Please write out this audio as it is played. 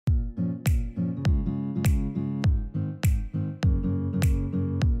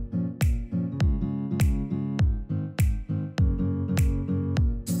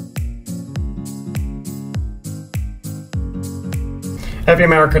Every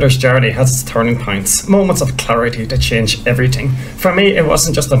marketer's journey has its turning points, moments of clarity that change everything. For me, it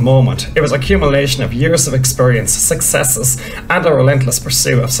wasn't just a moment, it was an accumulation of years of experience, successes, and a relentless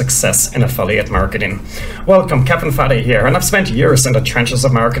pursuit of success in affiliate marketing. Welcome, Kevin Faddy here, and I've spent years in the trenches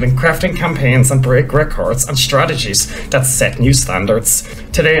of marketing, crafting campaigns and break records and strategies that set new standards.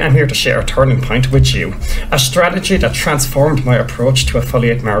 Today, I'm here to share a turning point with you, a strategy that transformed my approach to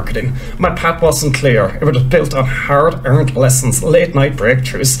affiliate marketing. My path wasn't clear, it was built on hard-earned lessons, late-night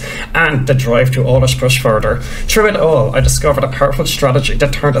breakthroughs, and the drive to always push further. Through it all, I discovered a powerful strategy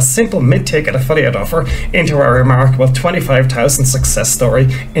that turned a simple mid-ticket affiliate offer into a remarkable 25,000 success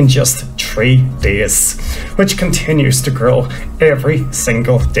story in just 3 days, which continues to grow every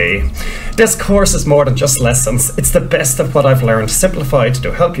single day. This course is more than just lessons, it's the best of what I've learned, simplified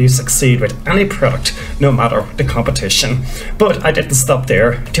to help you succeed with any product, no matter the competition. But I didn't stop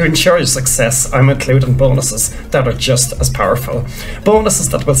there. To ensure your success, I'm including bonuses that are just as powerful. Bonuses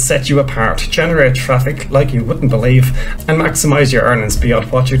that will set you apart, generate traffic like you wouldn't believe, and maximize your earnings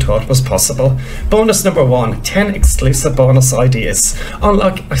beyond what you thought was possible. Bonus number 1, 10 exclusive bonus ideas.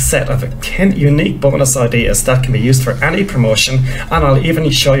 Unlock a set of 10 unique bonus ideas that can be used for any promotion, and I'll even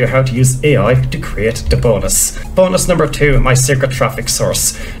show you how to use AI to create the bonus. Bonus number 2, my secret traffic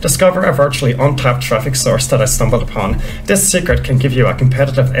source. Discover a virtually untapped traffic source that I stumbled upon. This secret can give you a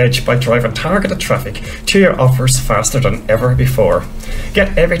competitive edge by driving targeted traffic to your offers faster than ever before.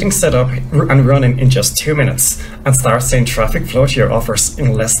 Get everything set up and running in just 2 minutes and start seeing traffic flow to your offers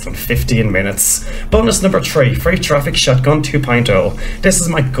in less than 15 minutes. Bonus number 3, free traffic shotgun 2.0. This is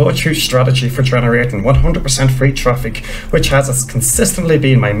my go-to strategy for generating 100% free traffic, which has consistently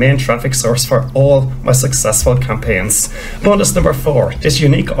been my main traffic source for all my successful campaigns. Bonus number 4, this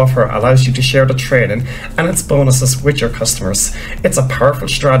unique offer allows you to share the training and its bonuses with your customers. It's a powerful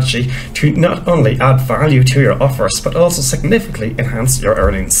strategy to not only add value to your offers, but also significantly enhance your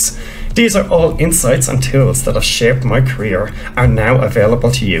earnings. These are all insights and tools that have shaped my career are now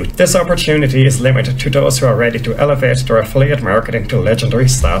available to you. This opportunity is limited to those who are ready to elevate their affiliate marketing to legendary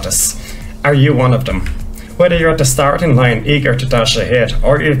status. Are you one of them? Whether you're at the starting line eager to dash ahead,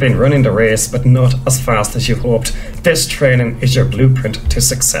 or you've been running the race but not as fast as you hoped, this training is your blueprint to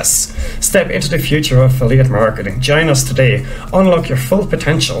success. Step into the future of affiliate marketing. Join us today, unlock your full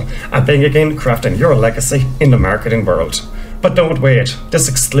potential, and begin crafting your legacy in the marketing world. But don't wait, this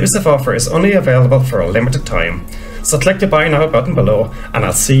exclusive offer is only available for a limited time. So click the buy now button below and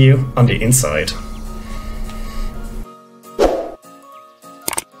I'll see you on the inside.